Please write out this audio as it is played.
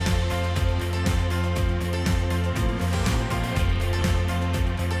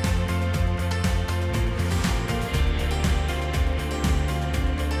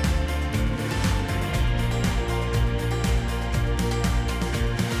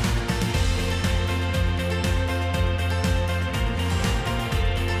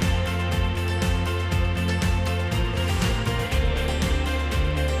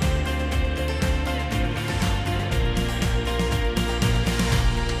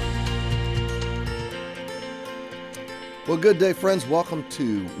Well, good day, friends. Welcome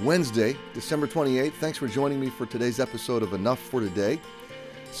to Wednesday, December 28th. Thanks for joining me for today's episode of Enough for Today.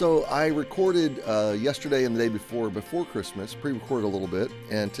 So I recorded yesterday and the day before Christmas, pre-recorded a little bit,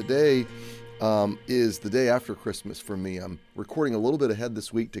 and today is the day after Christmas for me. I'm recording a little bit ahead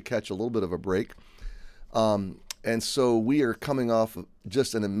this week to catch a little bit of a break. And so we are coming off of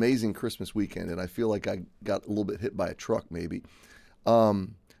just an amazing Christmas weekend, and I feel like I got a little bit hit by a truck maybe.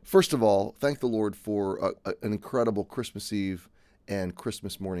 First of all, thank the Lord for an incredible Christmas Eve and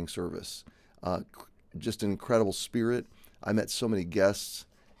Christmas morning service. Just an incredible spirit. I met so many guests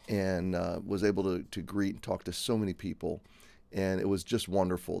and was able to greet and talk to so many people, and it was just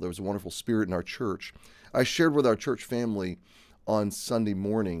wonderful. There was a wonderful spirit in our church. I shared with our church family on Sunday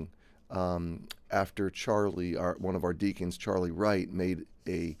morning after Charlie, one of our deacons, Charlie Wright, made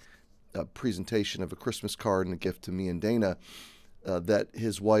a presentation of a Christmas card and a gift to me and Dana, that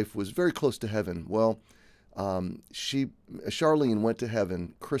his wife was very close to heaven. Well, Charlene went to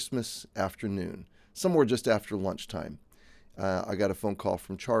heaven Christmas afternoon, somewhere just after lunchtime. I got a phone call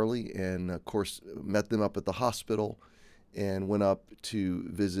from Charlie and, of course, met them up at the hospital and went up to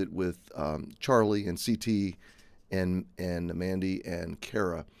visit with Charlie and CT and Mandy and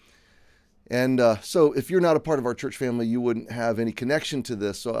Kara. And so if you're not a part of our church family, you wouldn't have any connection to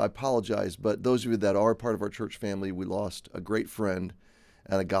this, so I apologize. But those of you that are part of our church family, we lost a great friend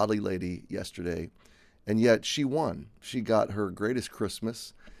and a godly lady yesterday. And yet she won. She got her greatest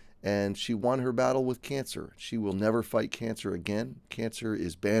Christmas, and she won her battle with cancer. She will never fight cancer again. Cancer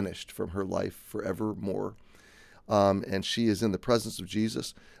is banished from her life forevermore. And she is in the presence of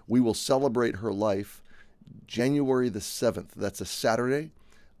Jesus. We will celebrate her life January the 7th. That's a Saturday.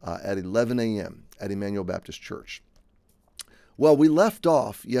 At 11 a.m. at Emmanuel Baptist Church. Well, we left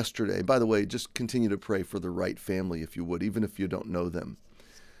off yesterday. By the way, just continue to pray for the Wright family, if you would, even if you don't know them.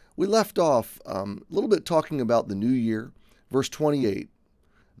 We left off a little bit talking about the new year. Verse 28,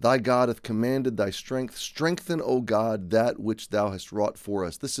 Thy God hath commanded thy strength. Strengthen, O God, that which thou hast wrought for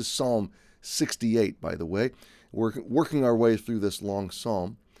us. This is Psalm 68, by the way. We're working our way through this long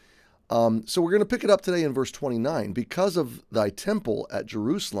psalm. So we're going to pick it up today in verse 29. Because of thy temple at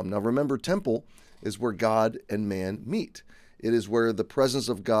Jerusalem. Now remember, temple is where God and man meet. It is where the presence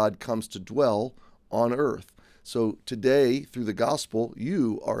of God comes to dwell on earth. So today, through the gospel,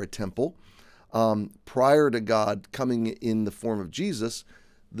 you are a temple. Prior to God coming in the form of Jesus,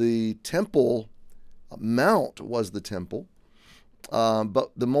 the temple mount was the temple.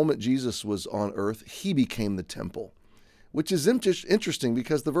 But the moment Jesus was on earth, he became the temple. Which is interesting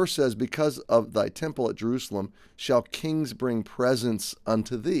because the verse says, Because of thy temple at Jerusalem shall kings bring presents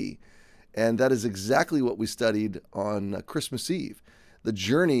unto thee. And that is exactly what we studied on Christmas Eve. The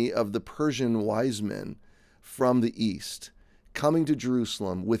journey of the Persian wise men from the east, coming to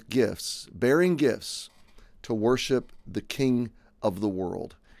Jerusalem with gifts, bearing gifts to worship the King of the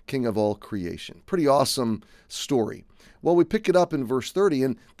world, King of all creation. Pretty awesome story. Well, we pick it up in verse 30,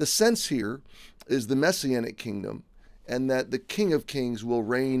 and the sense here is the Messianic kingdom, and that the King of Kings will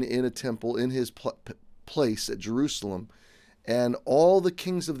reign in a temple in his place at Jerusalem, and all the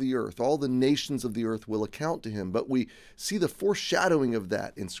kings of the earth, all the nations of the earth will account to him. But we see the foreshadowing of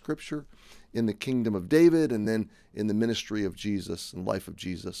that in Scripture, in the kingdom of David, and then in the ministry of Jesus and life of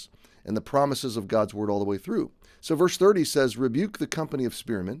Jesus, and the promises of God's word all the way through. So verse 30 says, Rebuke the company of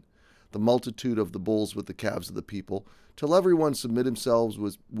spearmen, the multitude of the bulls with the calves of the people, till everyone submit himself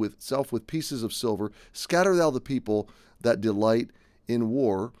with pieces of silver. Scatter thou the people that delight in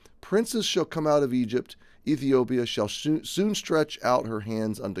war. Princes shall come out of Egypt. Ethiopia shall soon stretch out her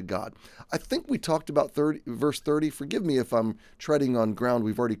hands unto God. I think we talked about verse 30. Forgive me if I'm treading on ground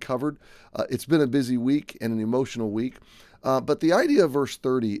we've already covered. It's been a busy week and an emotional week. But the idea of verse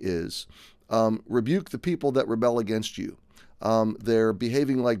 30 is, rebuke the people that rebel against you. They're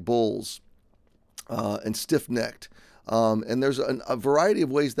behaving like bulls and stiff-necked. And there's a variety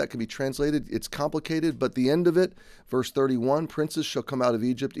of ways that can be translated. It's complicated, but the end of it, verse 31, Princes shall come out of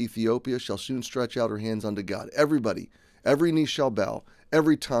Egypt, Ethiopia shall soon stretch out her hands unto God. Everybody, every knee shall bow,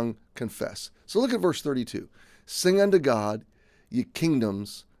 every tongue confess. So look at verse 32. Sing unto God, ye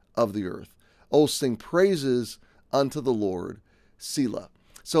kingdoms of the earth. Oh, sing praises unto the Lord, Selah.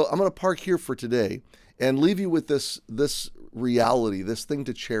 So I'm going to park here for today and leave you with this reality, this thing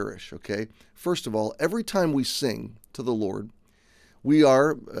to cherish, okay? First of all, every time we sing to the Lord, we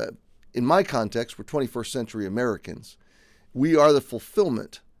are, in my context, we're 21st century Americans, we are the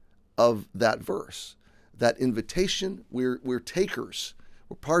fulfillment of that verse, that invitation. We're takers,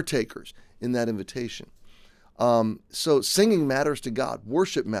 we're partakers in that invitation. So singing matters to God,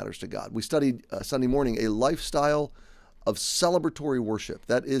 worship matters to God. We studied Sunday morning a lifestyle of celebratory worship.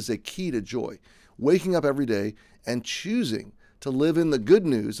 That is a key to joy. waking up every day and choosing to live in the good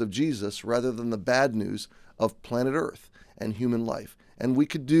news of Jesus rather than the bad news of planet Earth and human life. And we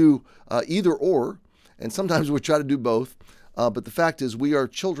could do either or, and sometimes we try to do both. But the fact is, we are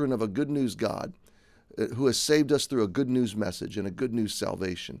children of a good news God who has saved us through a good news message and a good news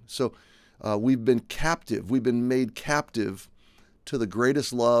salvation. So we've been captive. We've been made captive to the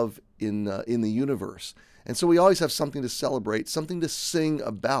greatest love in the universe. And so we always have something to celebrate, something to sing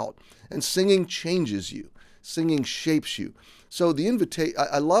about. And singing changes you. Singing shapes you. So the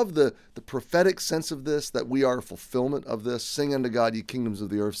I love the prophetic sense of this, that we are a fulfillment of this. Sing unto God, ye kingdoms of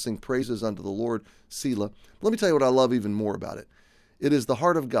the earth. Sing praises unto the Lord, Selah. Let me tell you what I love even more about it. It is the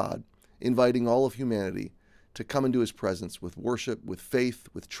heart of God inviting all of humanity to come into his presence with worship, with faith,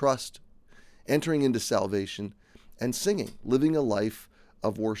 with trust, entering into salvation, and singing, living a life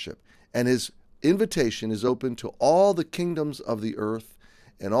of worship. And his invitation is open to all the kingdoms of the earth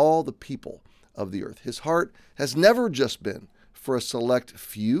and all the people of the earth. His heart has never just been for a select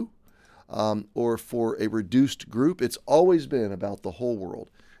few or for a reduced group. It's always been about the whole world.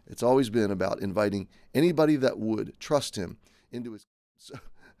 It's always been about inviting anybody that would trust him into his...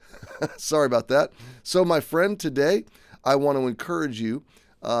 Sorry about that. So my friend, today I want to encourage you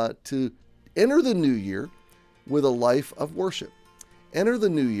to enter the new year with a life of worship. Enter the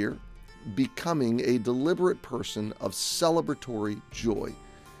new year becoming a deliberate person of celebratory joy.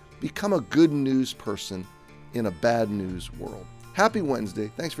 Become a good news person in a bad news world. Happy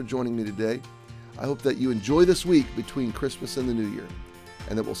Wednesday. Thanks for joining me today. I hope that you enjoy this week between Christmas and the New Year,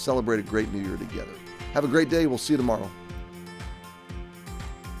 and that we'll celebrate a great New Year together. Have a great day. We'll see you tomorrow.